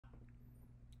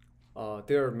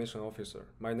Dear Mission Officer,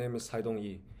 my name is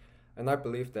Haidong, and I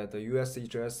believe that the USC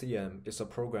GSCM is a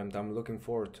program that I'm looking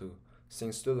forward to,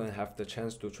 since students have the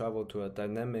chance to travel to a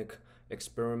dynamic,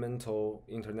 experimental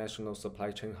international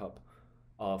supply chain hub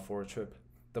for a trip.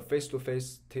 The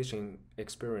face-to-face teaching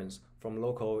experience from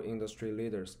local industry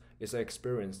leaders is an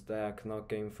experience that I cannot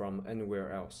gain from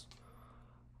anywhere else.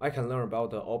 I can learn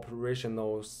about the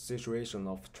operational situation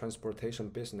of transportation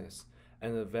business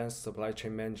and advanced supply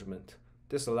chain management.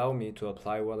 This allows me to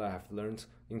apply what I have learned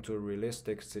into a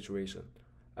realistic situation.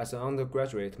 As an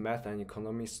undergraduate math and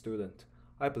economics student,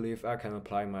 I believe I can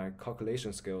apply my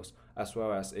calculation skills as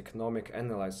well as economic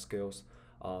analysis skills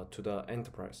to the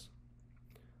enterprise.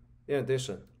 In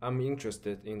addition, I'm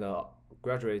interested in the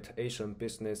Graduate Asian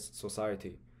Business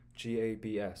Society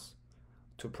 (GABS)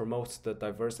 to promote the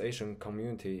diverse Asian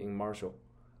community in Marshall.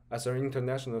 As an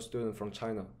international student from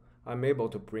China, I'm able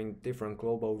to bring different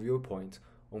global viewpoints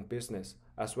on business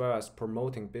as well as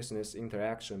promoting business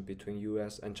interaction between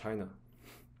US and China.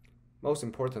 Most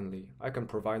importantly, I can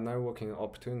provide networking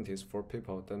opportunities for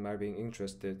people that might be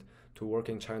interested to work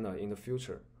in China in the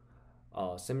future.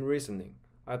 Same reasoning,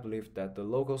 I believe that the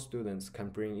local students can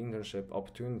bring internship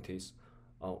opportunities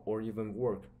or even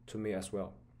work to me as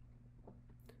well.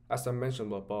 As I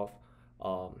mentioned above,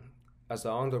 as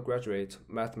an undergraduate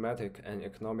mathematics and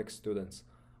economics students,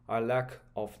 I lack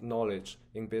of knowledge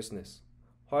in business.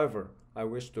 However, I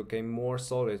wish to gain more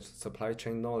solid supply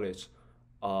chain knowledge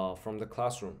from the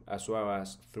classroom as well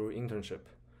as through internship.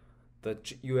 The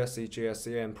USC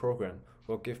GSCM program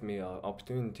will give me an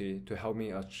opportunity to help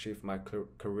me achieve my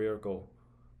career goal,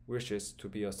 which is to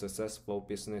be a successful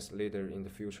business leader in the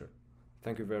future.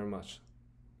 Thank you very much.